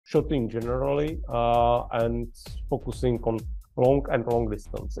shooting generally, and focusing on long and long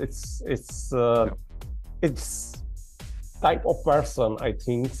distance. It's type of person, I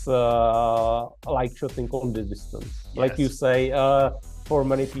think, like shooting on the distance. Yes. Like you say, for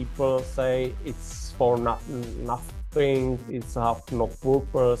many people say it's for nothing, it's have no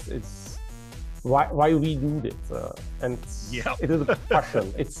purpose, it's why we do this, and it is a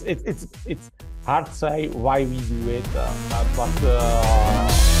passion. It's hard to say why we do it, but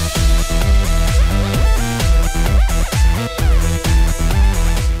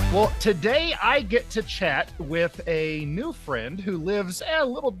well, today I get to chat with a new friend who lives a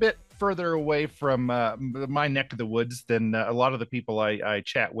little bit further away from my neck of the woods than a lot of the people I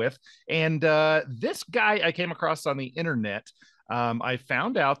chat with. And this guy I came across on the internet, I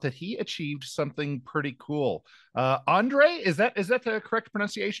found out that he achieved something pretty cool. Ondrej, is that the correct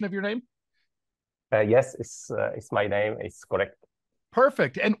pronunciation of your name? yes, it's my name. It's correct.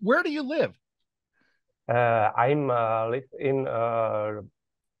 Perfect. And where do you live? I'm live in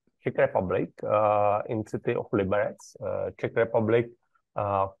Czech Republic, in city of Liberec. Czech Republic,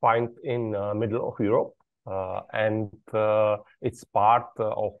 find in middle of Europe, and it's part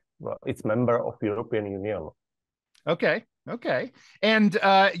of it's member of European Union. Okay. And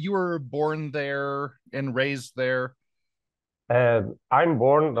you were born there and raised there? I'm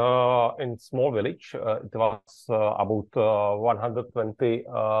born in small village. It was about 120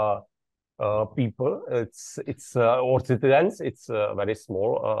 people. It's or citizens. It's a very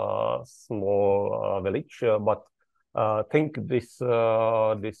small village. But think this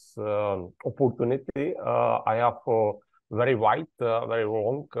opportunity. I have a very wide, very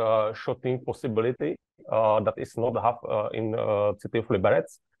long shooting possibility that is not have in city of Liberec,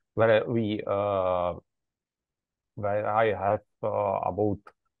 where I have about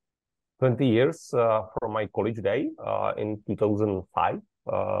 20 years from my college day in 2005.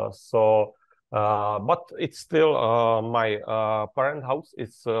 But it's still my parent house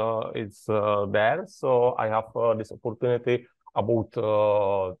is there, so I have this opportunity about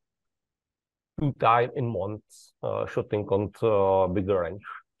 2 times in months shooting on bigger range.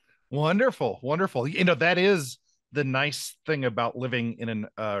 Wonderful. You know, that is the nice thing about living in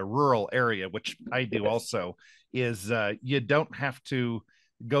a rural area, which I do also, is you don't have to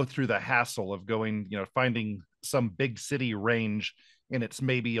go through the hassle of going, finding some big city range and it's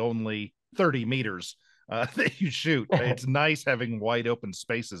maybe only 30 meters that you shoot. It's nice having wide open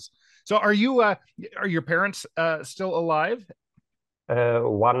spaces. So are your parents still alive?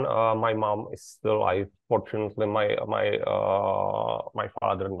 My mom is still alive. Fortunately, my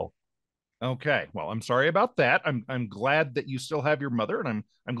father no. Okay, well, I'm sorry about that. I'm glad that you still have your mother, and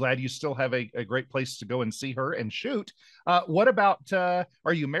I'm glad you still have a great place to go and see her and shoot. What about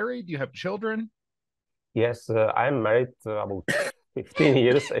are you married? Do you have children? Yes, I'm married about 15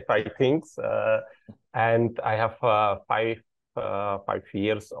 years, if I think, and I have 5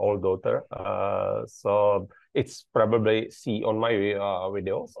 years old daughter. So it's probably see on my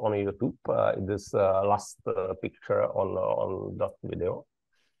videos on YouTube. This last picture on that video.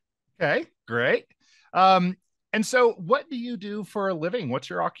 Okay, great. And so what do you do for a living? What's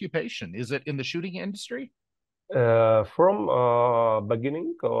your occupation? Is it in the shooting industry? From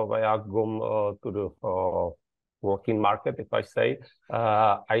beginning, when I go to the working market, if I say,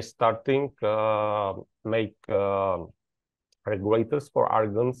 I starting make regulators for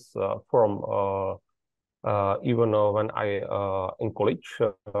airguns from even when I in college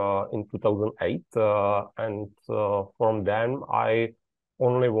in 2008, and from then I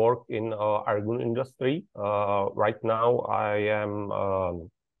only work in airgun industry. Right now, I am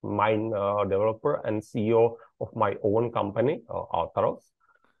mine developer and CEO of my own company, Altaros.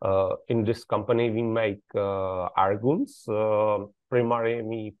 In this company, we make airguns. Primarily,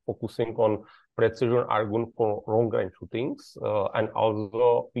 me focusing on precision airgun for long range shootings, and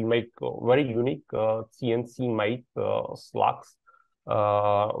also we make very unique CNC made slugs,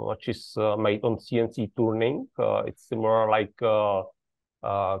 which is made on CNC turning. It's similar like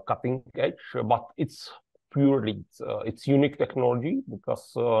cutting edge, but it's purely it's unique technology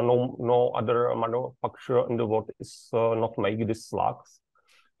because no other manufacturer in the world is not making these slugs,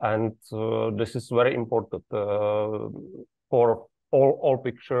 and this is very important for all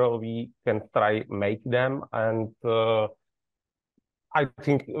picture we can try make them, and I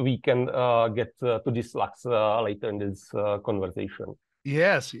think we can get to this slugs later in this conversation.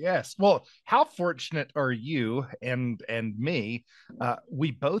 Yes. Well, how fortunate are you and me?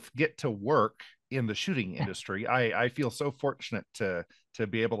 We both get to work in the shooting industry. I feel so fortunate to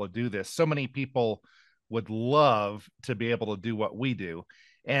be able to do this. So many people would love to be able to do what we do,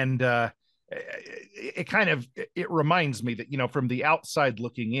 and it kind of it reminds me that, you know, from the outside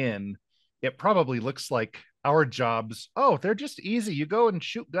looking in, it probably looks like our jobs, oh, they're just easy, you go and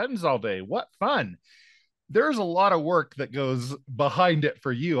shoot guns all day, what fun. There's a lot of work that goes behind it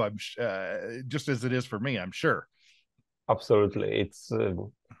for you. I'm just as it is for me, I'm sure. Absolutely. It's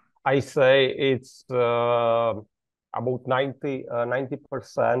I say it's about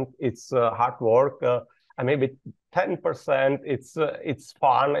 90% it's hard work, and maybe 10% it's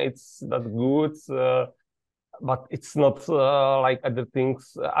fun, it's not good, but it's not like other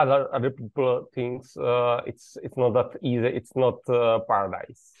things, other people things. It's not that easy. It's not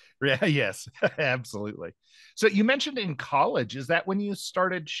paradise. Yeah, yes, absolutely. So you mentioned in college, is that when you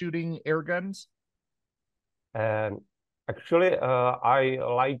started shooting air guns? And actually, I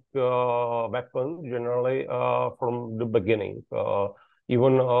like weapons generally from the beginning.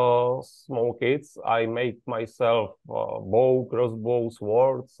 Even small kids, I make myself bow, crossbow,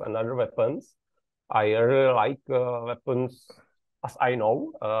 swords, and other weapons. I really like weapons, as I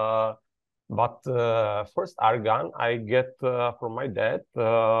know. But first airgun I get from my dad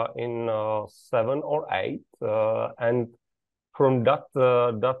in 7 or 8, and from that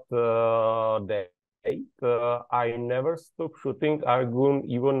day, I never stopped shooting airgun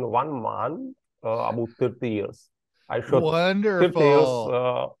even 1 month. About 30 years. I shot 30 years.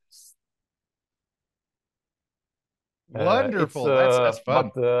 Wonderful. It's Wonderful. That's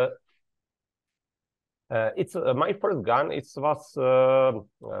fun. but it's my first gun. It was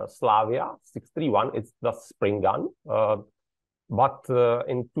Slavia 631. It's the spring gun. But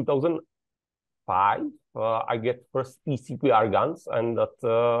in 2005, I get first PCP air guns, and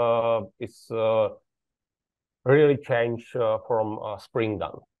that is really changed from spring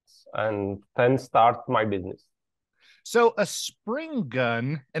guns, and then start my business. So a spring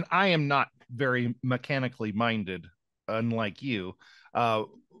gun, and I am not very mechanically minded, unlike you, uh,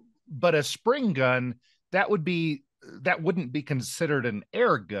 but a spring gun, that would be that wouldn't be considered an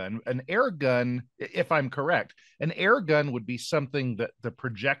air gun. An air gun, if I'm correct, an air gun would be something that the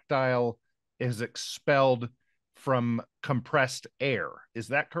projectile is expelled from compressed air. Is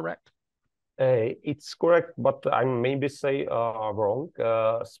that correct? It's correct, but I maybe say wrong.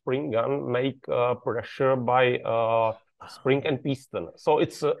 Spring gun make pressure by spring and piston, so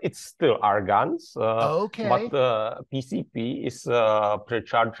it's still air guns, but Okay. PCP is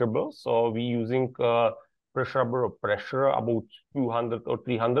prechargeable. So we using pressure about 200 or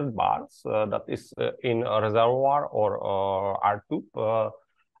 300 bars. That is in a reservoir or air tube.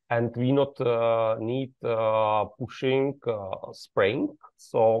 And we not need pushing spring,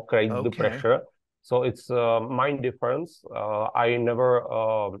 so create the Okay. pressure. So it's main difference. I never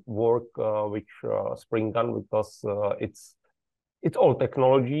work with spring gun because it's all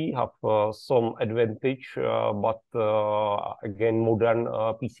technology have some advantage, but again, modern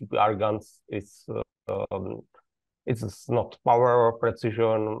PCP air guns is it's not power or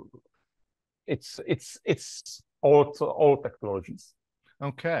precision. It's all technologies.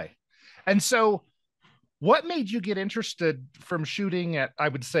 Okay. And so what made you get interested from shooting at, I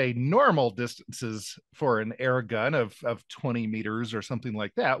would say, normal distances for an air gun of 20 meters or something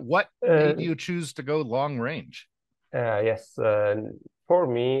like that? What Uh, made you choose to go long range? yes, for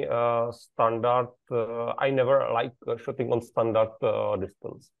me, standard. I never like shooting on standard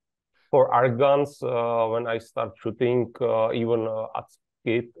distance. For air guns, when I start shooting, even at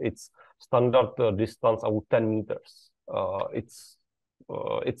speed, it's standard distance about 10 meters. It's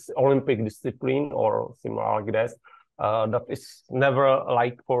Olympic discipline or similar like that. That is never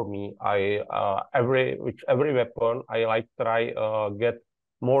like for me. I every weapon I like try get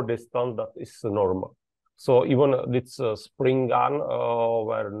more distance that is normal. So even this spring gun,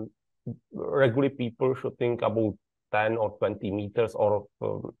 where regular people shooting about 10 or 20 meters or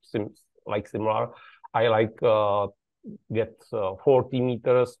like similar, I like get 40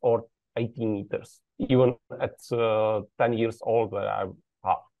 meters or 80 meters, even at 10 years old where I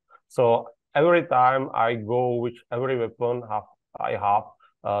have. So every time I go with every weapon I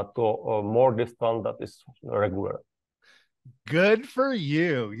have to more distance that is regular. Good for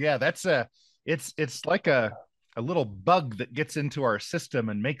you. Yeah, that's a it's like a little bug that gets into our system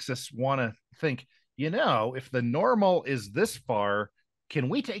and makes us want to think, you know, if the normal is this far, can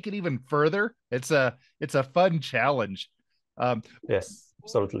we take it even further? It's a fun challenge. Um, Yes,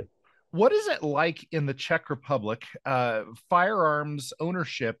 absolutely. what is it like in the Czech Republic? Firearms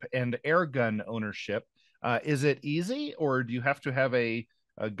ownership and air gun ownership. Is it easy, or do you have to have a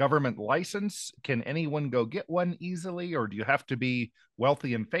government license? Can anyone go get one easily, or do you have to be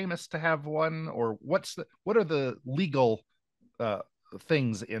wealthy and famous to have one? Or what are the legal uh,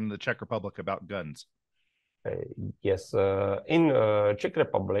 things in the Czech Republic about guns? Uh, yes, in Czech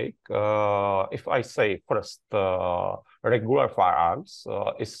Republic, if I say first, regular firearms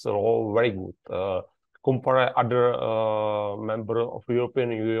is all very good. Compare other member of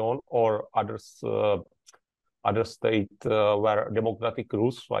European Union or others, other state where democratic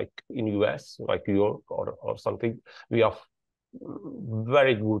rules, like in US, like New York or something, we have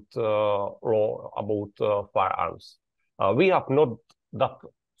very good law about firearms. We have not that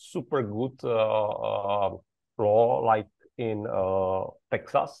super good law like in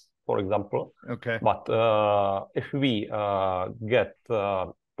Texas, for example. Okay. But if we get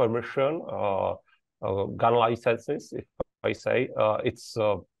permission, gun licenses, if I say, it's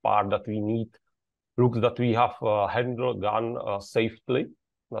a part that we need. Looks that we have handled gun safely.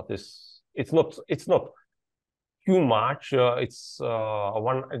 That is, it's not too much. It's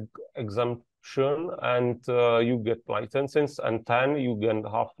one exemption, and you get licenses, and then you can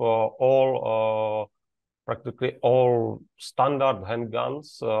have all practically all standard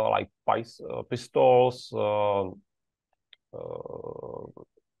handguns like pistols,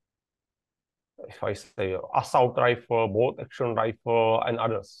 if I say assault rifle, bolt action rifle, and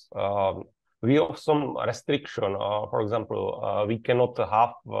others. We have some restriction. For example, we cannot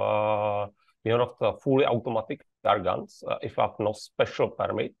have fully automatic air guns if I have no special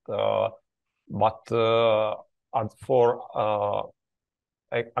permit. But for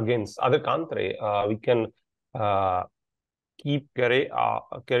against other country, we can carry a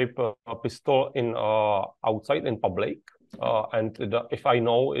pistol in outside in public, and if I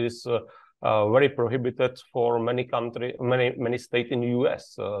know it is very prohibited for many states in the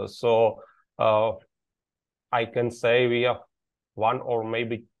US. So I can say we have one or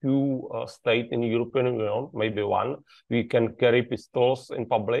maybe two states in the European Union, maybe one, we can carry pistols in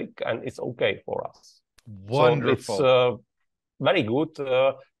public, and it's okay for us. Wonderful. So it's very good.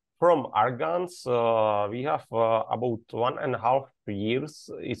 From air guns, we have about 1.5 years.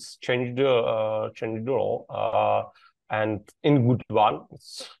 It's changed the law, and in good one.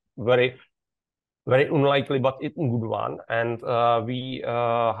 It's very unlikely, but it's a good one. And we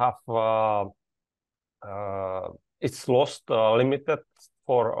have it's lost limited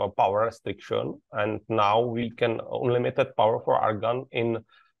for power restriction, and now we can unlimited power for air gun in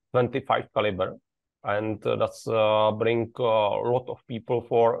 25 caliber. And that's bring a lot of people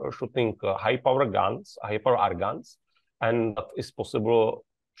for shooting high power air guns, and that is possible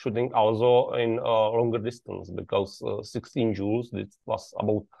shooting also in longer distance, because 16 joules, it was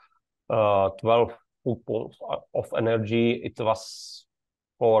about 12 foot-pounds of energy. It was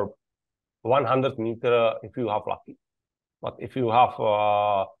for 100 meter if you have lucky. But if you have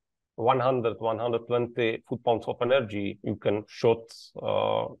 100, 120 foot-pounds of energy, you can shoot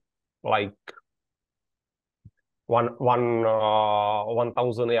like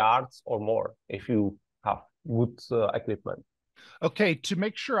 1,000 yards or more if you have good equipment. Okay, to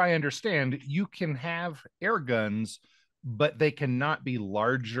make sure I understand, you can have air guns, but they cannot be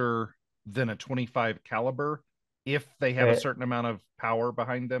larger than a 25 caliber if they have a certain amount of power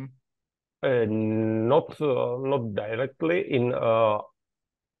behind them. Not directly in up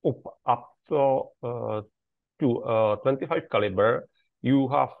to 25 caliber. You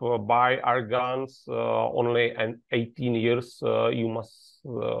have buy air guns only and 18 years.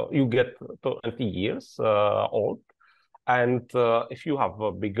 You get 20 years old, and if you have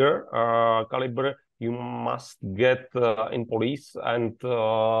a bigger caliber, you must get in police and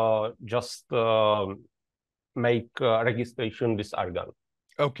just make registration this air gun.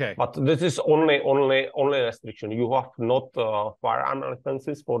 Okay. But this is only restriction. You have not firearm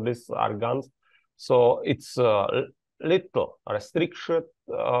licenses for these air guns, so it's little restriction.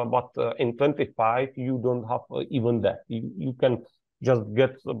 But in 25, you don't have even that. You can just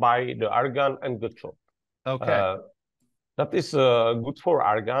get by the air gun and get shot. Okay. That is good for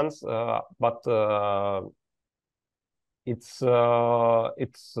air guns, but it's as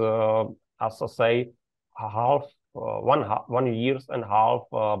I say, half 1 years and half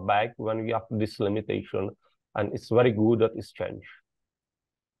back when we have this limitation, and it's very good that it's changed.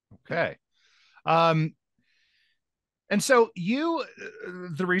 Okay. And so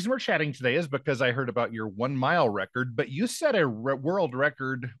the reason we're chatting today is because I heard about your 1 mile record, but you set a world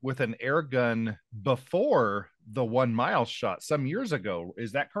record with an air gun before the 1 mile shot some years ago.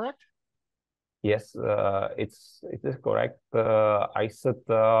 Is that correct? Yes, it is correct. I set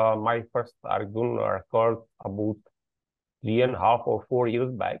my first air gun record about 3.5 or 4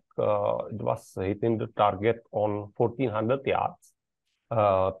 years back. It was hitting the target on 1,400 yards.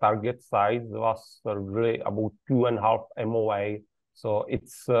 Target size was really about 2.5 MOA. So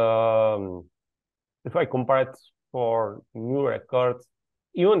it's if I compare it for new records,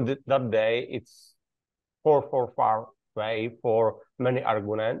 even that day, it's for far away for many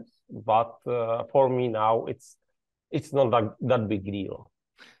arguments, but for me now it's not that big deal.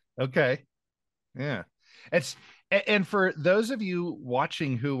 Okay. Yeah. It's and for those of you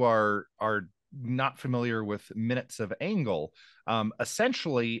watching who are not familiar with minutes of angle,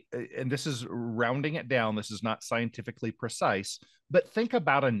 essentially, and this is rounding it down, this is not scientifically precise, but think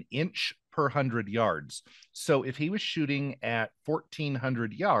about an inch per 100 yards. So if he was shooting at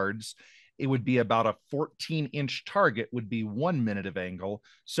 1,400 yards, it would be about a 14-inch target would be 1 minute of angle.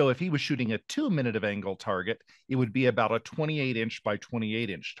 So if he was shooting a 2 minute of angle target, it would be about a 28-inch by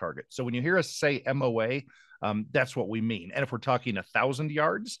 28-inch target. So when you hear us say MOA, that's what we mean. And if we're talking 1,000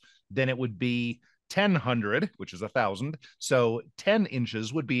 yards, then it would be 1,000, which is 1,000. So 10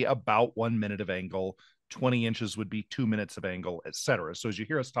 inches would be about 1 minute of angle. 20 inches would be 2 minutes of angle, etc. So as you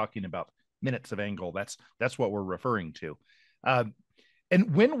hear us talking about minutes of angle, that's what we're referring to.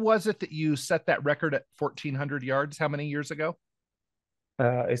 And when was it that you set that record at 1,400 yards? How many years ago?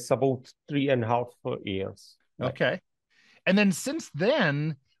 It's about 3.5 years. Okay. And then since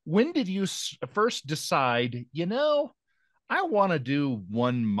then, when did you first decide, I want to do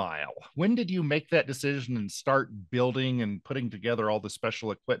 1 mile? When did you make that decision and start building and putting together all the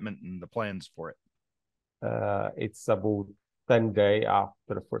special equipment and the plans for it? It's about 10 days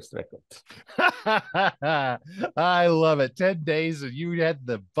after the first record. I love it. 10 days and you had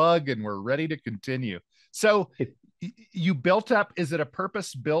the bug and we're ready to continue. So you built up, is it a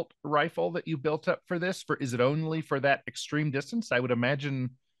purpose-built rifle that you built up for this? Is it only for that extreme distance? I would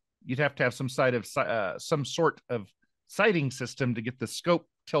imagine you'd have to have some sort of sighting system to get the scope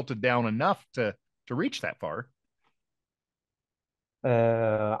tilted down enough to reach that far.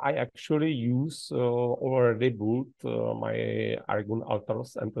 I actually use already built my Airgun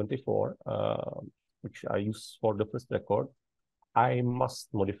Ultras M24, which I use for the first record. I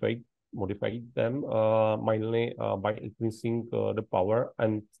must modify them mainly by increasing the power,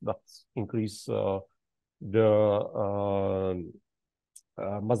 and that's increase the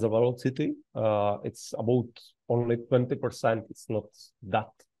muzzle velocity. It's about only 20%. It's not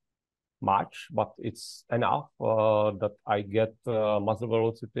that much, but it's enough that I get muzzle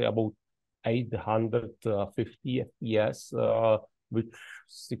velocity about 850 FPS with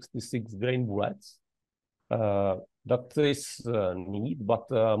 66 grain bullets. That is neat, but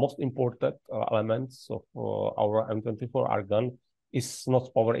most important elements of our M24 Airgun is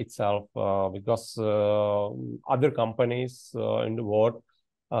not power itself, because other companies in the world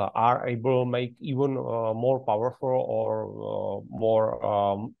are able to make even more powerful or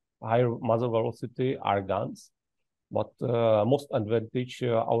more higher muzzle velocity airguns. But most advantage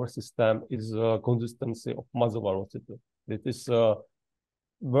our system is consistency of muzzle velocity. It is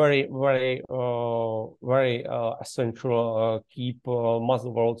very essential. Keep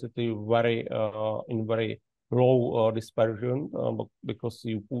muzzle velocity very in very low dispersion because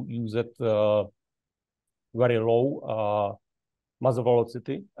you use it very low muzzle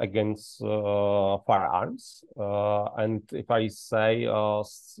velocity against firearms. And if I say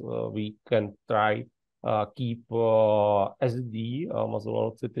we can try keep SD muzzle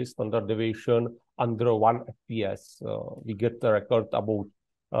velocity standard deviation under 1 FPS, we get the record about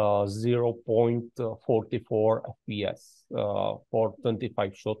 0.44 FPS for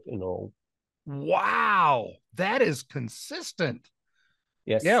 25 shots in a row. Wow, that is consistent.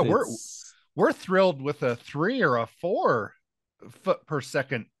 Yes, yeah, we're thrilled with a 3 or a 4 foot per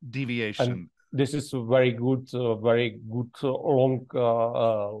second deviation. And this is very good long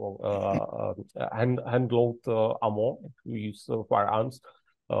hand load ammo. We use firearms.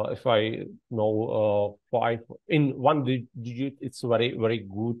 If I know 5 in 1 digit, it's very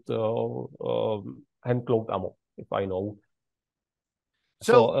good hand load ammo. If I know.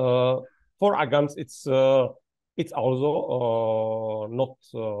 So for airguns, it's also not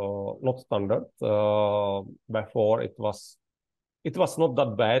standard. Before it was not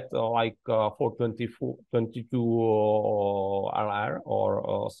that bad, like 422 LR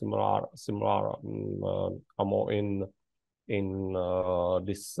or similar ammo in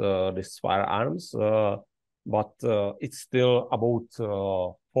this firearms, but it's still about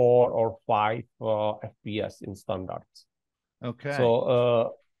 4 or 5 FPS in standards. Okay.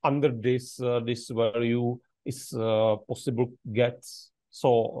 So under this value is possible to get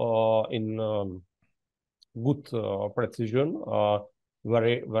in good precision,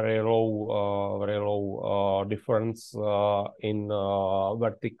 very low difference in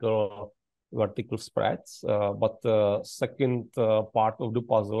vertical spreads. But the second part of the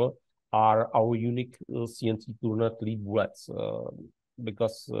puzzle are our unique CNC Turner lead bullets,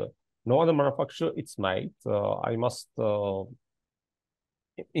 because no other manufacturer it's made. I must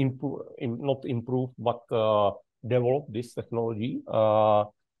not improve, but develop this technology.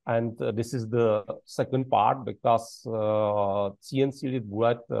 And this is the second part, because CNC lead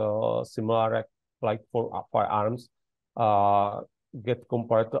bullet, similar like for firearms, get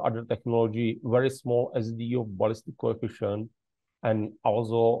compared to other technology, very small SD of ballistic coefficient, and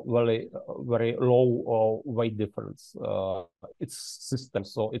also very low weight difference. It's system,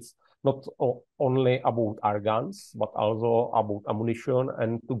 so it's not only about air guns, but also about ammunition,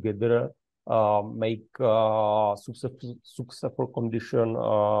 and together make successful condition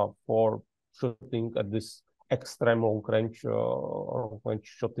for shooting at this extreme long range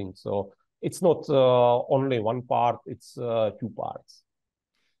shooting. So it's not only one part; it's two parts.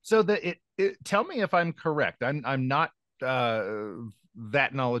 So tell me if I'm correct. I'm not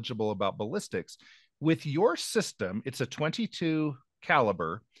that knowledgeable about ballistics. With your system, it's a 22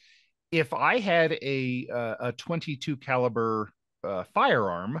 caliber. If I had a 22 caliber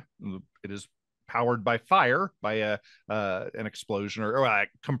firearm, it is powered by fire, by an explosion or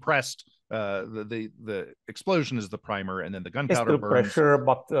compressed. The explosion is the primer, and then the gunpowder burns. Pressure,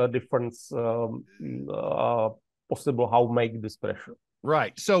 but difference possible how make this pressure.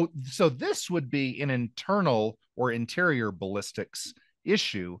 Right. So this would be an internal or interior ballistics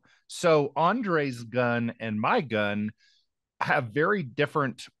issue. So Ondrej's gun and my gun have very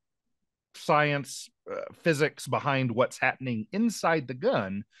different science, physics behind what's happening inside the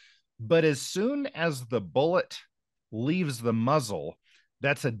gun. But as soon as the bullet leaves the muzzle,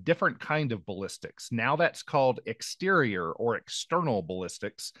 that's a different kind of ballistics. Now that's called exterior or external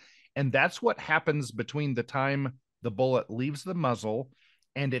ballistics. And that's what happens between the time the bullet leaves the muzzle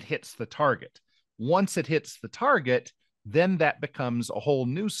and it hits the target. Once it hits the target, then that becomes a whole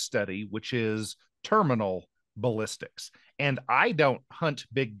new study, which is terminal ballistics. And I don't hunt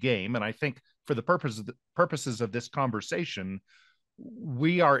big game. And I think for the purposes of this conversation,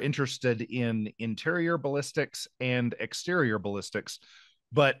 we are interested in interior ballistics and exterior ballistics.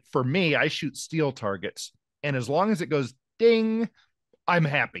 But for me, I shoot steel targets. And as long as it goes ding, I'm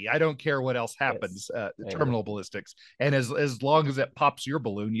happy. I don't care what else happens, yes. Terminal ballistics. And as long as it pops your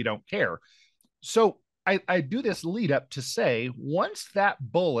balloon, you don't care. So I do this lead up to say, once that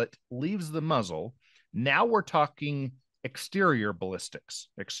bullet leaves the muzzle, now we're talking exterior ballistics,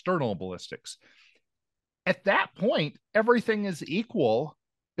 external ballistics. At that point, everything is equal.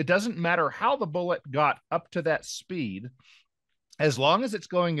 It doesn't matter how the bullet got up to that speed. As long as it's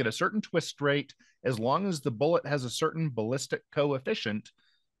going at a certain twist rate, as long as the bullet has a certain ballistic coefficient,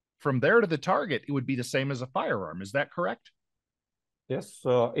 from there to the target, it would be the same as a firearm. Is that correct? Yes,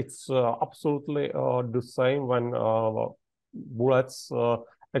 it's absolutely the same when bullets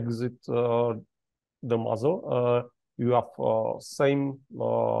exit the muzzle. You have same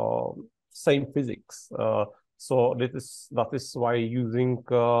physics. So that is why using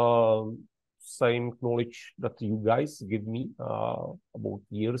same knowledge that you guys give me about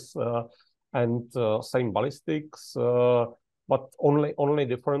years and same ballistics, but only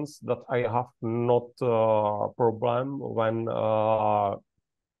difference that I have not problem when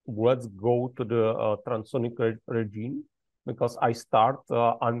bullets go to the transonic regime, because I start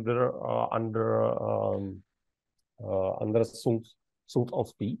under suit of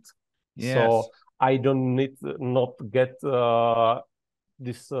speed. Yes. So I don't need not get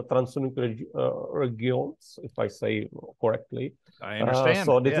this transonic regions, if I say correctly. I understand.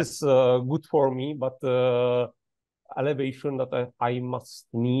 So this is good for me, but elevation that I must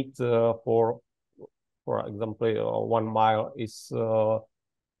need for example, 1 mile is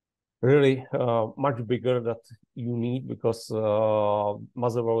really much bigger that you need, because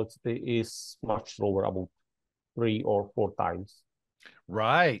muzzle velocity is much lower, about 3 or 4 times.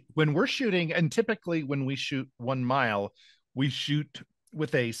 Right. When we're shooting, and typically when we shoot 1 mile, we shoot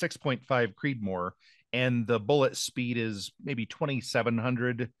with a 6.5 Creedmoor, and the bullet speed is maybe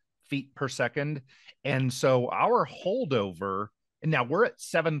 2,700 feet per second. And so our holdover, and now we're at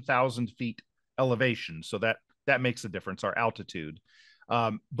 7,000 feet elevation, so that makes a difference, our altitude.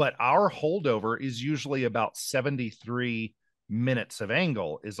 But our holdover is usually about 73 minutes of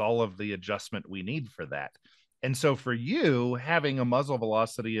angle is all of the adjustment we need for that. And so for you, having a muzzle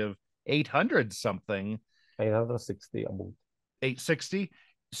velocity of 800 something, 860 about 860.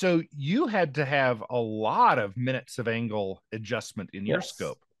 So you had to have a lot of minutes of angle adjustment in your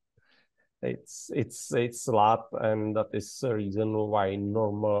scope. It's a lot, and that is the reason why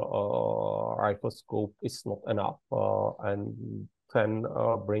normal rifle scope is not enough, and can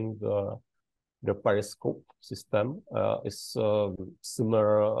bring the periscope system is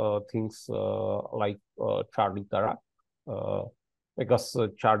similar things like Charlie Tarak, because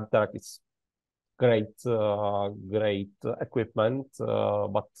Charlie Tarak is great equipment.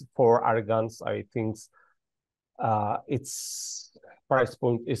 But for airguns, I think its price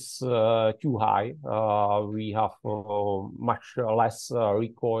point is too high. We have much less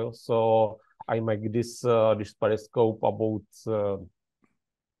recoil, so I make this periscope about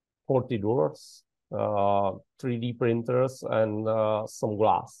 $40, 3D printers, and some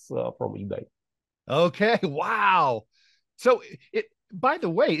glass from eBay. Okay, wow. So by the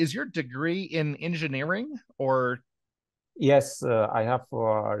way, is your degree in engineering or? Yes, I have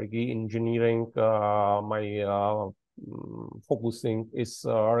degree engineering. My focusing is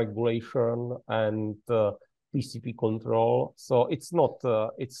regulation and PCB control. So it's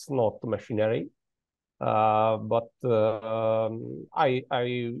not machinery, but I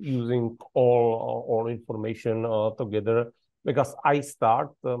using all information together because I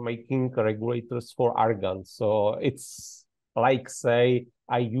start making regulators for argon. So it's like say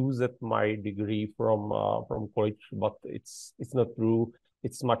I used my degree from college, but it's not true.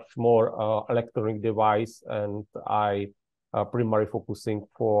 It's much more electronic device, and I primarily focusing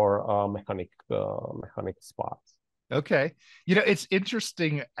for mechanic parts. Okay. You know, it's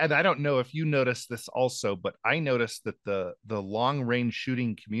interesting, and I don't know if you noticed this also, but I noticed that the long range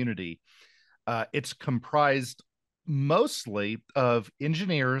shooting community, it's comprised mostly of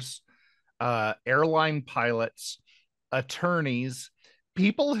engineers, airline pilots, attorneys,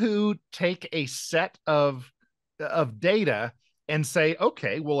 people who take a set of data and say,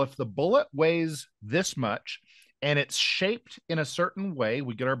 okay, well, if the bullet weighs this much and it's shaped in a certain way,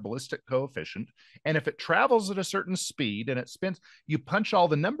 we get our ballistic coefficient. And if it travels at a certain speed and it spins, you punch all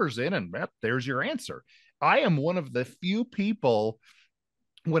the numbers in and there's your answer. I am one of the few people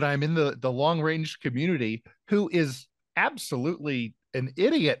when I'm in the long range community who is absolutely an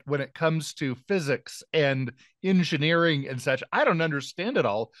idiot when it comes to physics and engineering and such. I don't understand it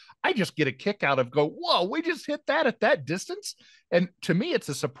all. I just get a kick out of go, whoa, we just hit that at that distance. And to me, it's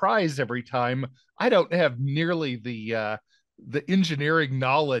a surprise every time. I don't have nearly the engineering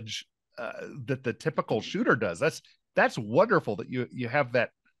knowledge that the typical shooter does. That's wonderful that you have that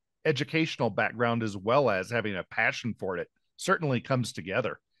educational background as well as having a passion for it. Certainly comes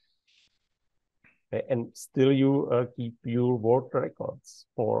together. And still you keep your world records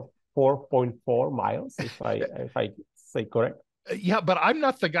for 4.4 miles, if I say correct. Yeah, but I'm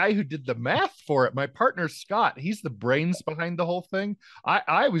not the guy who did the math for it. My partner Scott, he's the brains behind the whole thing.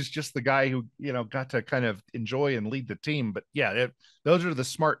 I was just the guy who got to kind of enjoy and lead the team. But yeah, those are the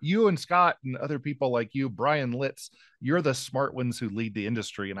smart. You and Scott and other people like you, Brian Litz, you're the smart ones who lead the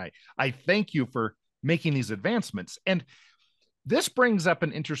industry, and I thank you for making these advancements. And this brings up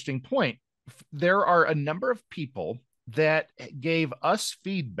an interesting point. There are a number of people that gave us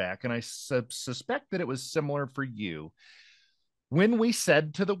feedback, and I suspect that it was similar for you when we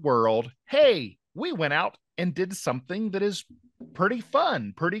said to the world, hey, we went out and did something that is pretty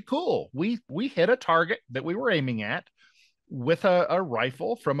fun, pretty cool. We hit a target that we were aiming at with a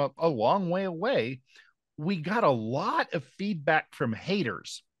rifle from a long way away. We got a lot of feedback from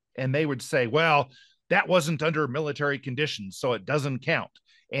haters, and they would say, well, that wasn't under military conditions, so it doesn't count.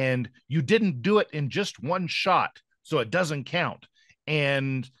 And you didn't do it in just one shot, so it doesn't count.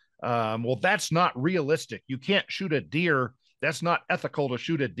 And well, that's not realistic. You can't shoot a deer. That's not ethical to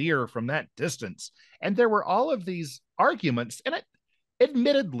shoot a deer from that distance. And there were all of these arguments, and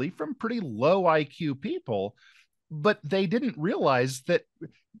admittedly from pretty low IQ people, but they didn't realize that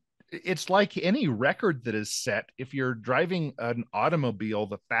it's like any record that is set. If you're driving an automobile,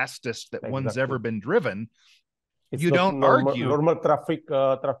 the fastest that one's ever been driven, it's you not don't argue. Normal traffic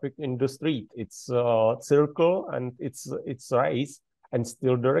in the street. It's circle and it's race and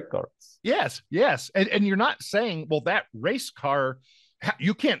still the records. Yes, yes. And you're not saying, well, that race car,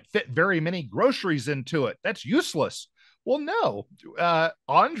 you can't fit very many groceries into it. That's useless. Well, no.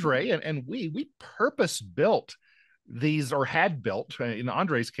 Ondrej and we purpose built these, or had built, in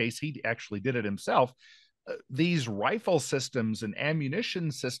Ondrej's case, he actually did it himself, these rifle systems and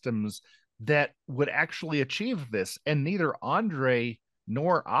ammunition systems that would actually achieve this. And neither Ondrej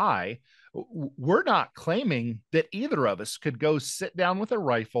nor I, we're not claiming that either of us could go sit down with a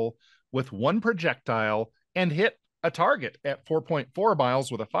rifle with one projectile and hit a target at 4.4 miles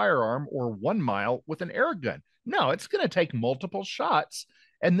with a firearm or 1 mile with an air gun. No, it's going to take multiple shots,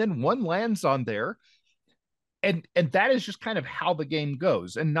 and then one lands on there. And that is just kind of how the game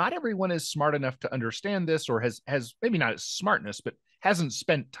goes. And not everyone is smart enough to understand this, or has maybe not smartness, but hasn't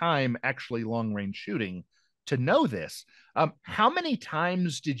spent time actually long range shooting to know this. How many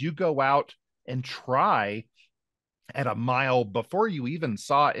times did you go out and try at a mile before you even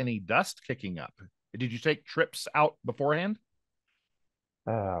saw any dust kicking up? Did you take trips out beforehand?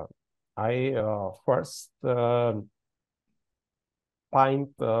 I first find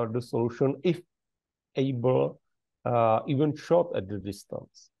the solution if able, even shot at the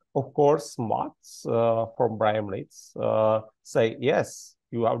distance. Of course, maths from Brian-Litz say, yes,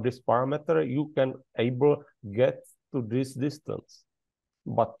 you have this parameter, you can able get to this distance.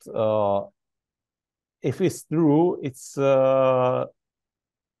 But if it's true, it's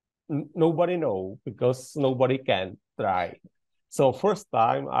nobody know because nobody can try. So first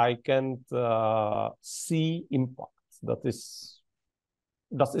time I can't see impacts. That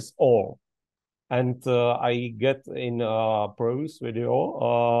is all. And I get in a previous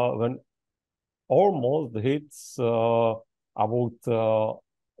video when almost hits about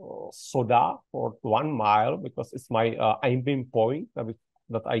soda for 1 mile because it's my aiming point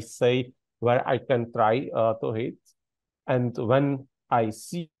that I say where I can try to hit. And when I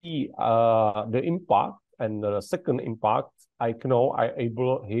see the impact and the second impact, I know I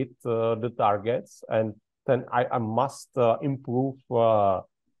able hit the targets, and then I must improve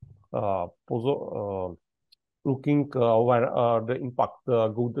looking where the impact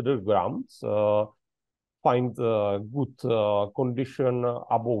go to the ground, find good condition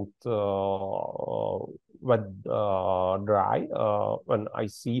about wet dry. When I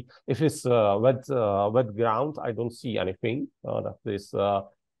see if it's wet ground, I don't see anything. That is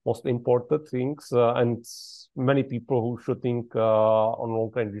most important things. And many people who shooting on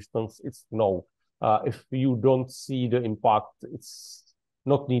long range distance, it's no. If you don't see the impact, it's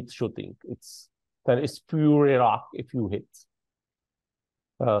not need shooting. It's pure luck if you hit.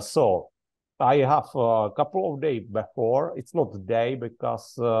 So I have a couple of days before. It's not a day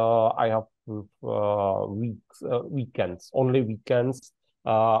because I have weekends, only weekends,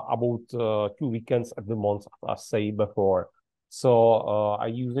 about 2 weekends at the month, as I say before. So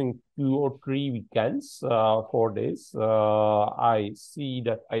I'm using 2 or 3 weekends for this. I see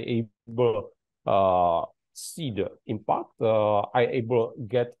that I able see the impact. I able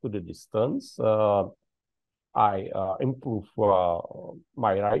get to the distance. I improve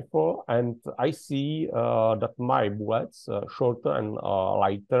my rifle, and I see that my bullets shorter and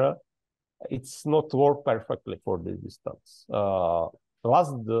lighter. It's not work perfectly for the distance.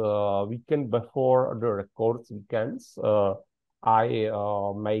 Last weekend before the record weekends, I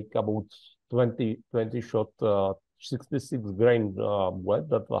make about 20 shot 66 grain bullet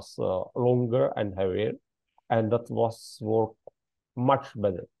that was longer and heavier, and that was work much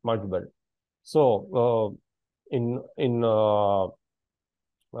better, much better. So in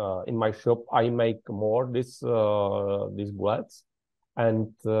my shop, I make more these bullets,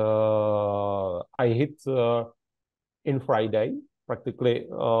 and I hit in Friday practically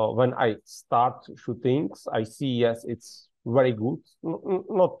when I start shootings. I see yes, it's very good.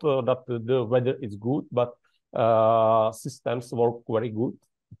 Not that the weather is good, but systems work very good.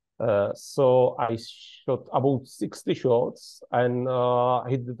 So I shot about 60 shots and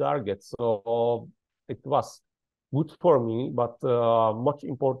hit the target. So it was good for me, but much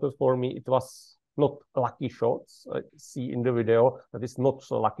important for me, it was not lucky shots. I see in the video that it's not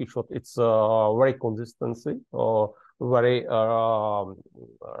a lucky shot. It's very consistency, very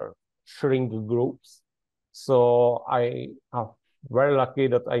shrink groups. So I have very lucky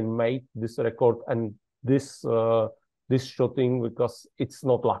that I made this record and this shooting because it's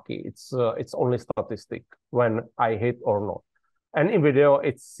not lucky. It's only statistic when I hit or not. And in video,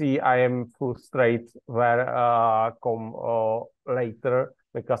 it's see I am frustrated where come later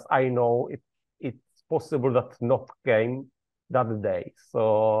because I know it's possible that not came that day.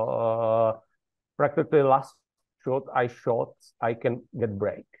 So practically last shot I shot, I can get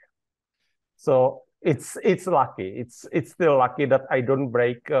break. So it's lucky. It's still lucky that I don't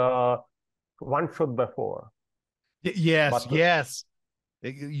break one shot before. Yes, But yes.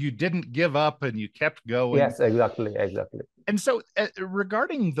 You didn't give up and you kept going. yes, exactly, exactly. And so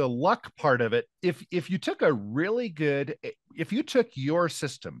regarding the luck part of it, if you took a really good, if you took your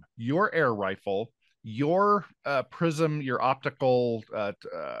system, your air rifle, your prism, your optical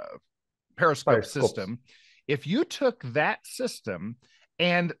periscope system, if you took that system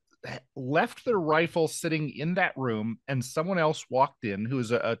and left the rifle sitting in that room and someone else walked in who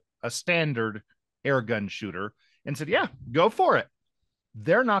is a standard air gun shooter and said, yeah, go for it,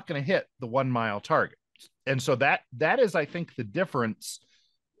 they're not going to hit the 1 mile target. And so that is, I think, the difference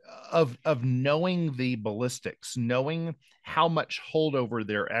of knowing the ballistics, knowing how much holdover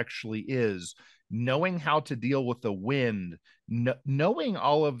there actually is, knowing how to deal with the wind, knowing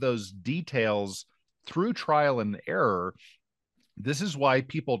all of those details through trial and error. This is why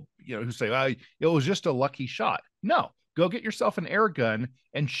people, who say, oh, it was just a lucky shot. No, go get yourself an air gun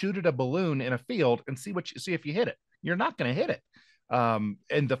and shoot at a balloon in a field and see if you hit it. You're not going to hit it. And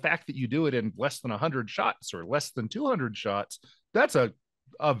the fact that you do it in less than 100 shots or less than 200 shots, that's a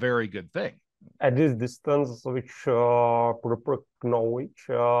very good thing. At this distance, which proper knowledge,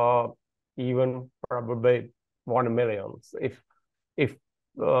 even probably 1 million. If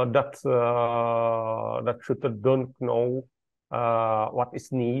that shooter don't know what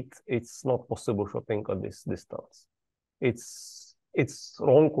is need, it's not possible shooting at this distance. It's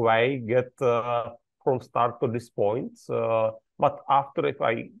long way get from start to this point. But after, if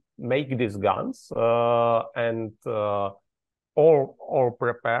I make these guns and all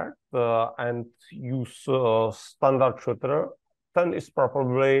prepared and use standard shooter, then it's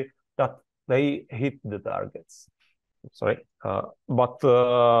probably that they hit the targets. Sorry, but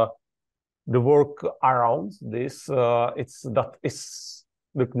the work around this, it's that is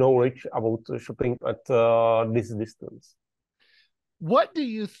the knowledge about shooting at this distance. What do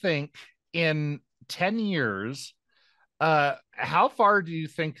you think in 10 years? How far do you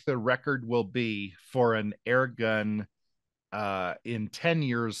think the record will be for an air gun in 10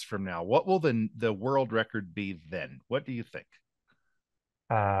 years from now? What will the world record be then? What do you think?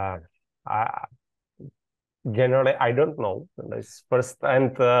 I, generally, I don't know. This first,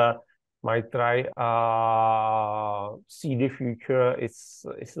 and might try see the future. It's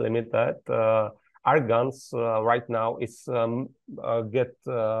limited. Our guns right now is get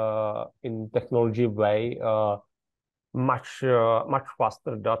in technology way much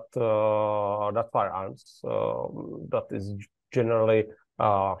faster that firearms. That is generally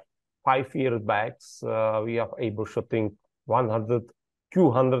 5 years back. We are able shooting 100,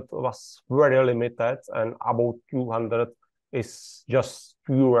 200 was very limited, and about 200 is just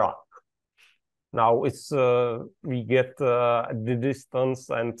pure luck. Now it's we get the distance,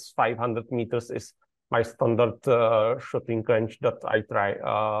 and 500 meters is my standard shooting range that I try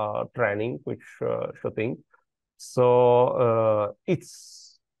training with shooting. So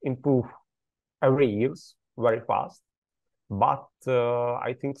it's improved every year very fast. But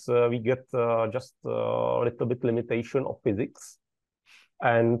I think we get just a little bit limitation of physics.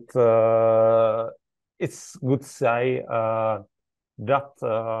 And it's good to say that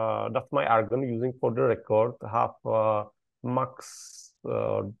my airgun using for the record have max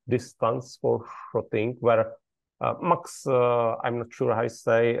distance for shooting, where max, I'm not sure how I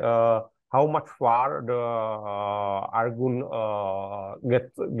say, how much far the airgun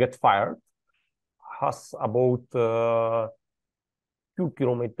get fired, has about 2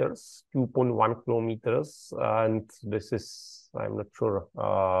 kilometers, 2.1 kilometers, and this is, I'm not sure,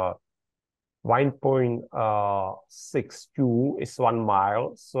 1.62 is 1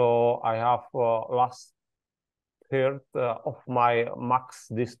 mile. So I have last third of my max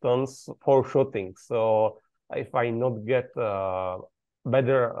distance for shooting. So if I not get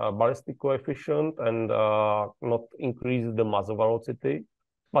better ballistic coefficient and not increase the muzzle velocity,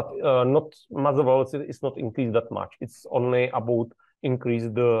 but not muzzle velocity is not increased that much. It's only about increase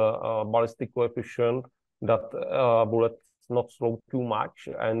the ballistic coefficient, that bullet not slow too much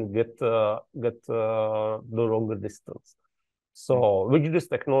and get the longer distance. So with this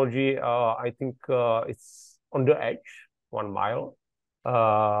technology, I think it's on the edge, 1 mile.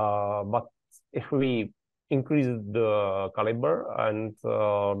 But if we increase the caliber and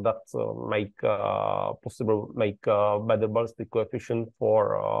that make possible make better ballistic coefficient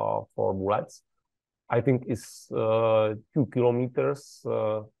for bullets, I think it's 2 kilometers.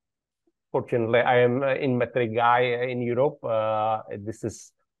 Fortunately, I am in metric guy in Europe. This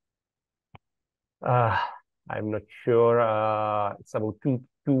is I'm not sure. It's about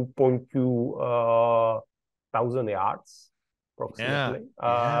 2.2 thousand yards approximately.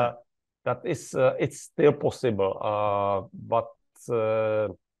 Yeah. That is it's still possible, but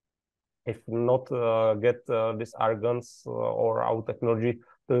if not get these airguns or our technology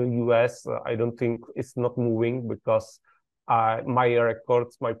to US, I don't think it's not moving, because my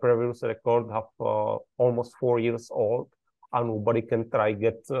records, my previous record, have almost 4 years old, and nobody can try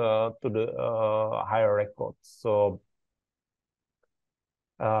get to the higher records. So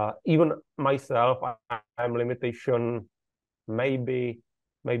even myself, I'm limitation maybe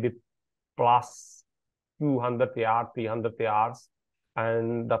plus 200 yards, 300 yards,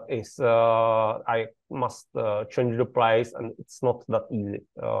 and that is I must change the place, and it's not that easy.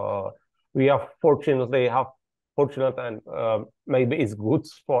 We are fortunate, and maybe it's good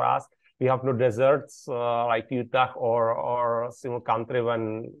for us. We have no deserts like Utah or single country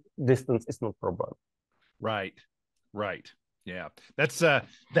when distance is no problem. Right. Yeah, that's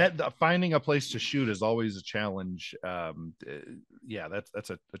that finding a place to shoot is always a challenge. Yeah, that's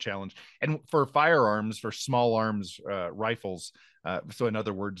a challenge. And for firearms, for small arms rifles, so in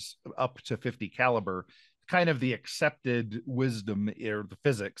other words, up to 50 caliber, kind of the accepted wisdom or the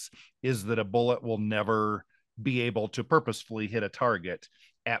physics is that a bullet will never be able to purposefully hit a target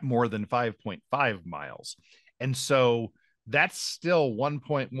at more than 5.5 miles. And so that's still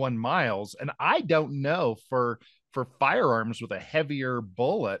 1.1 miles. And I don't know for firearms with a heavier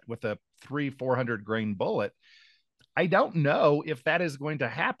bullet, with a 400 grain bullet, I don't know if that is going to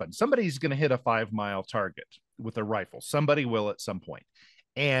happen. Somebody's going to hit a 5-mile target with a rifle. Somebody will at some point.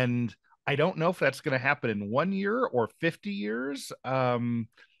 And I don't know if that's going to happen in 1 year or 50 years.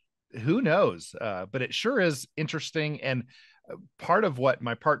 Who knows? But it sure is interesting. And part of what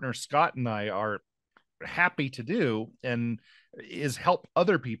my partner Scott and I are happy to do and is help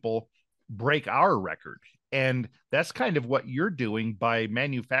other people break our record. And that's kind of what you're doing by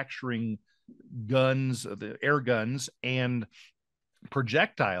manufacturing guns, the air guns and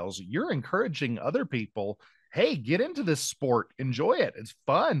projectiles. You're encouraging other people, hey, get into this sport, enjoy it, it's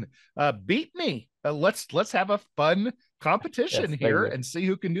fun, beat me, let's have a fun competition here and see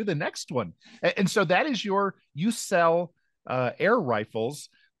who can do the next one. And so that is you sell air rifles,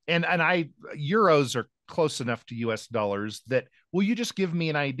 and I euros are close enough to US dollars that, will you just give me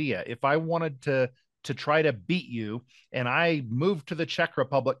an idea if I wanted to try to beat you, and I moved to the Czech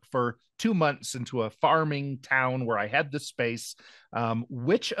Republic for 2 months into a farming town where I had the space,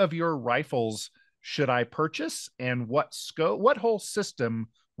 which of your rifles should I purchase, and what whole system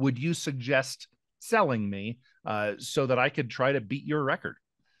would you suggest selling me so that I could try to beat your record?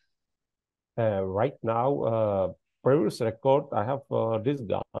 Right now, previous record, I have this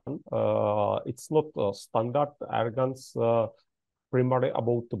gun. It's not standard air guns, primarily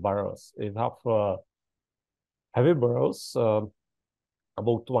about the barrels. It have heavy barrels,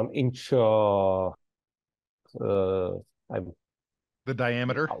 about 1 inch. The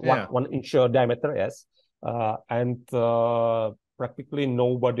diameter, 1 inch diameter, yes. And practically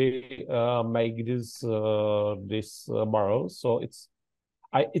nobody make this barrel, so it's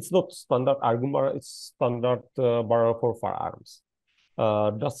not standard Argun barrel. It's standard barrel for firearms.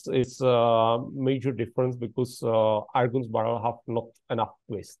 That is a major difference because Argun's barrel have not enough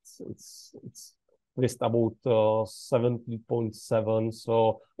twists. It's twist about 70.7,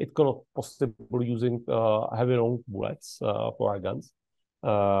 so it cannot possibly using heavy long bullets for our guns.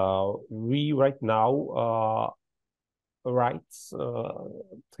 We right now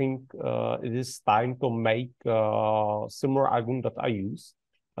think it is time to make similar Argun that I use.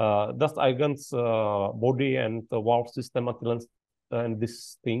 That Argun's body and the valve system and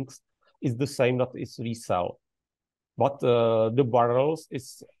these things is the same that is resell, but the barrels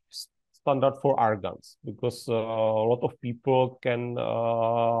is standard for air guns because a lot of people can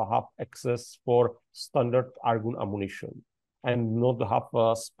have access for standard Argun ammunition and not have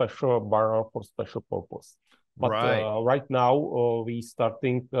a special barrel for special purpose. But right now we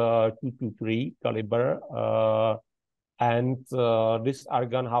starting 223 caliber, and this air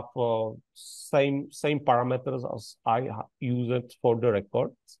gun have same parameters as I use it for the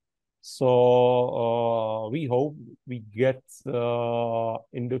record. So we hope we get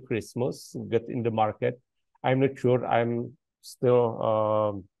in the Christmas, get in the market. I'm not sure. I'm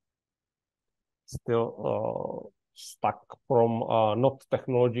still stuck from not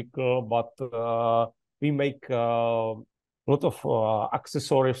technological, but we make a lot of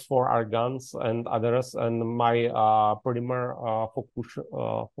accessories for our guns and others. And my primary focus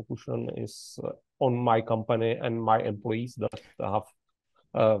is on my company and my employees that have.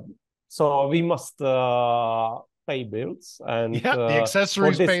 So we must pay bills, and the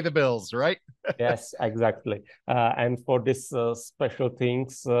accessories pay the bills, right? Yes, exactly. And for this special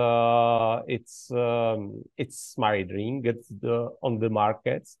things, it's my dream gets on the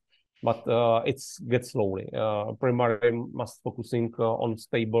markets, but it's gets slowly. Primarily must focusing on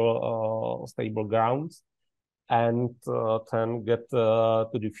stable grounds, and then get to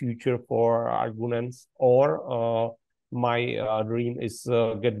the future for Argunens, or my dream is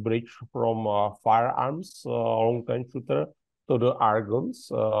get bridge from firearms, long-range shooter, to the Arguns,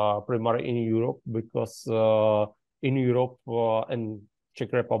 primarily in Europe, because in Europe and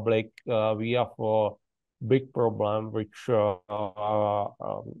Czech Republic, we have a big problem which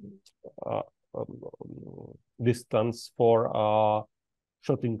distance for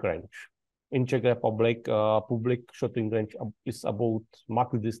shooting range. In Czech Republic, public shooting range is about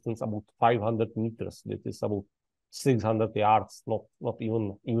max distance about 500 meters. That is about 600 yards, not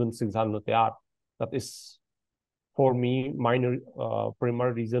even 600 yards. That is, for me, minor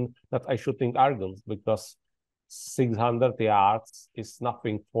primary reason that I shooting Arguns, because 600 yards is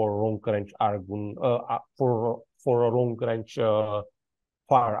nothing for long range Argun, for a long range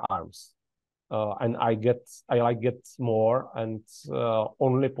firearms. And I like it more, and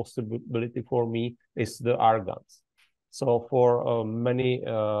only possibility for me is the air guns. So for many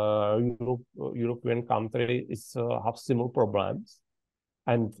European countries have similar problems.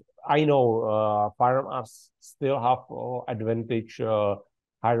 And I know firearms still have advantage,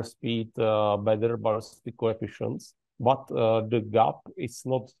 higher speed, better ballistic coefficients, but the gap is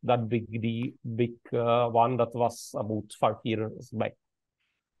not that big, the big one that was about 5 years back.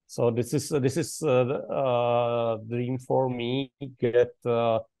 So this is the dream for me, get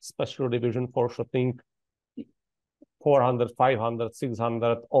special division for shooting 400, 500,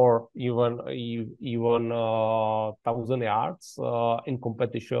 600, or even 1,000 yards in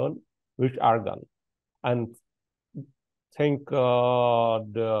competition with air gun. And think the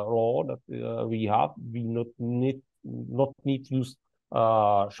law that we have, we not need to use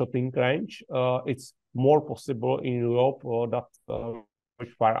shooting range. It's more possible in Europe that with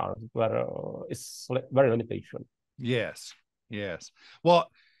firearms where is very limitation. Yes.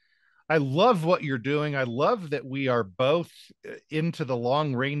 Well, I love what you're doing. I love that we are both into the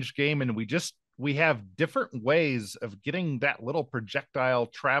long range game, and we have different ways of getting that little projectile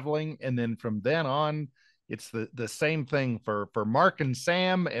traveling. And then from then on, it's the same thing for Mark and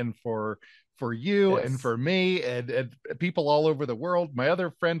Sam, and for you, yes, and for me, and people all over the world. My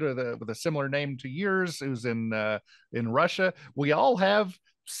other friend with a similar name to yours, who's in Russia, we all have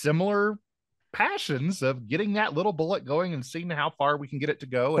similar passions of getting that little bullet going and seeing how far we can get it to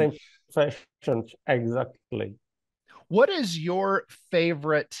go. Same fashion, exactly. What is your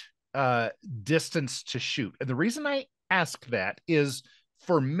favorite distance to shoot? And the reason I ask that is,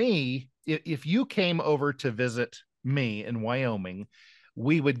 for me, if you came over to visit me in Wyoming,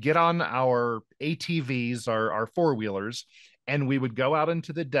 we would get on our ATVs, our four-wheelers, and we would go out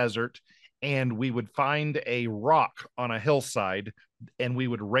into the desert, and we would find a rock on a hillside, and we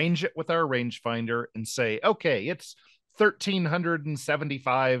would range it with our rangefinder and say, okay, it's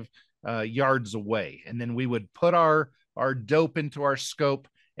 1,375 yards away. And then we would put our dope into our scope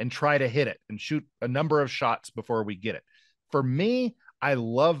and try to hit it and shoot a number of shots before we get it. For me, I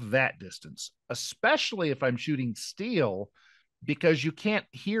love that distance, especially if I'm shooting steel, because you can't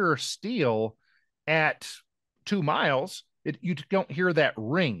hear steel at 2 miles. You don't hear that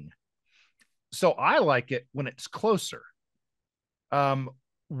ring. So I like it when it's closer.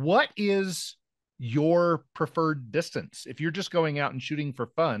 What is your preferred distance? If you're just going out and shooting for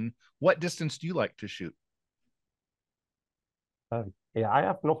fun, what distance do you like to shoot? Yeah, I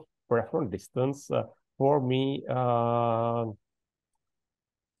have no preferred distance. For me, I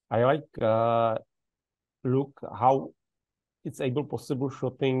like look how it's possible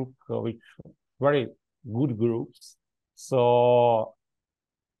shooting with very good groups. So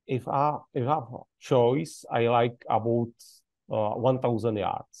if I have choice, I like about 1,000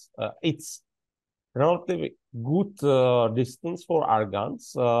 yards. It's relatively good distance for air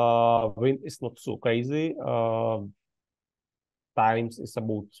guns. Wind is not so crazy. Times is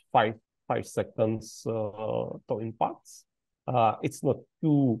about five seconds to impacts. It's not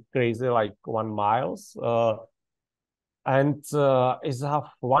too crazy like 1 miles. And it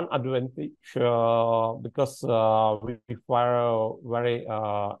have one advantage because we fire very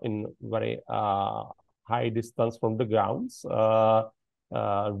in very high distance from the grounds.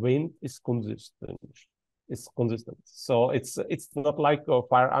 Wind is consistent. It's consistent. So it's not like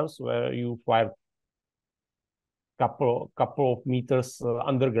firearms where you fire couple of meters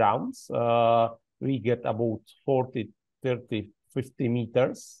underground. We get about 40, 30, 50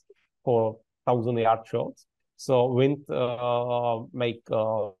 meters for 1,000-yard shots. So wind make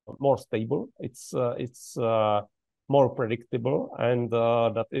more stable. It's more predictable, and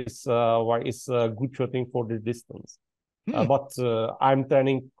that is why it's good shooting for the distance. But I'm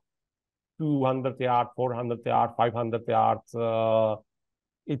turning 200 yard, 400 yard, 500 yards.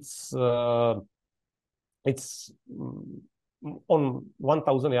 It's on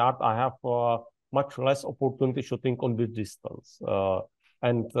 1,000 yard. I have much less opportunity shooting on this distance.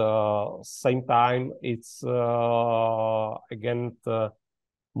 And same time, it's again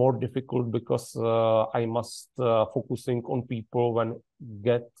more difficult because I must focusing on people when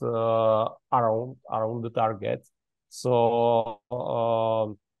get around the target. So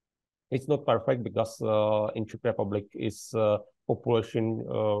it's not perfect because in Czech Republic is population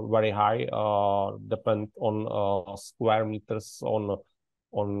very high, depend on square meters on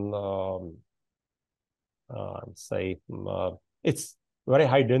say it's very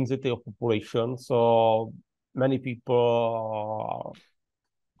high density of population, so many people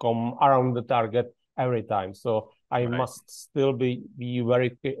come around the target every time. So I must still be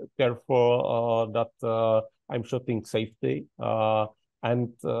very careful that I'm shooting safety, and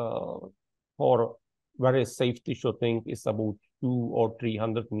for very safety shooting is about 200 or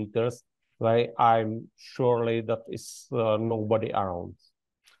 300 meters where I'm surely that is nobody around.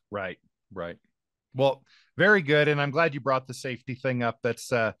 Right, right. Well, very good, and I'm glad you brought the safety thing up.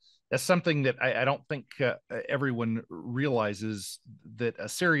 That's something that I don't think everyone realizes, that a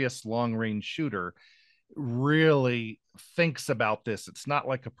serious long range shooter really thinks about this. It's not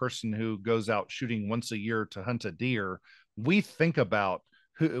like a person who goes out shooting once a year to hunt a deer. We think about,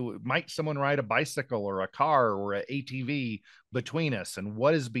 who might someone ride a bicycle or a car or an ATV between us, and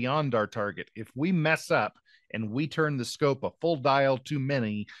what is beyond our target. If we mess up and we turn the scope a full dial too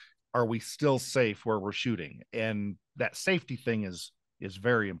many, are we still safe where we're shooting? And that safety thing is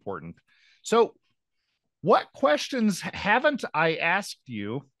very important. So what questions haven't I asked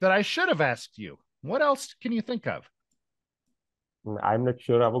you that I should have asked you? What else can you think of? I'm not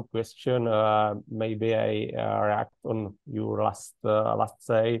sure about question. Maybe I react on your last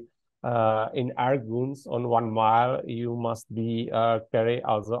say. In Arguns on 1 mile, you must be carry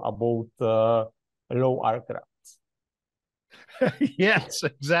also about low aircraft. Yes, You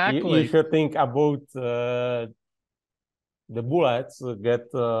exactly. should think about the bullets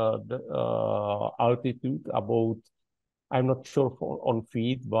get the altitude about, I'm not sure on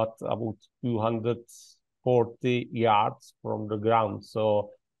feet, but about 240 yards from the ground.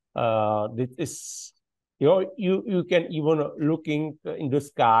 So this is, you can even looking in the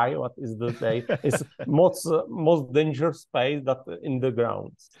sky. What is the say? It's most dangerous space that in the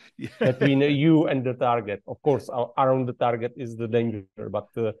ground between you and the target. Of course, around the target is the danger, but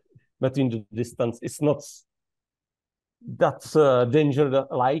between the distance, it's not that's danger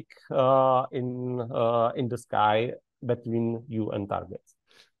that like in the sky between you and target.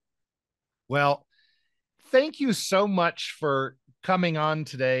 Well, thank you so much for coming on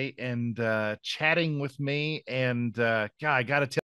today and chatting with me. And God, I got to tell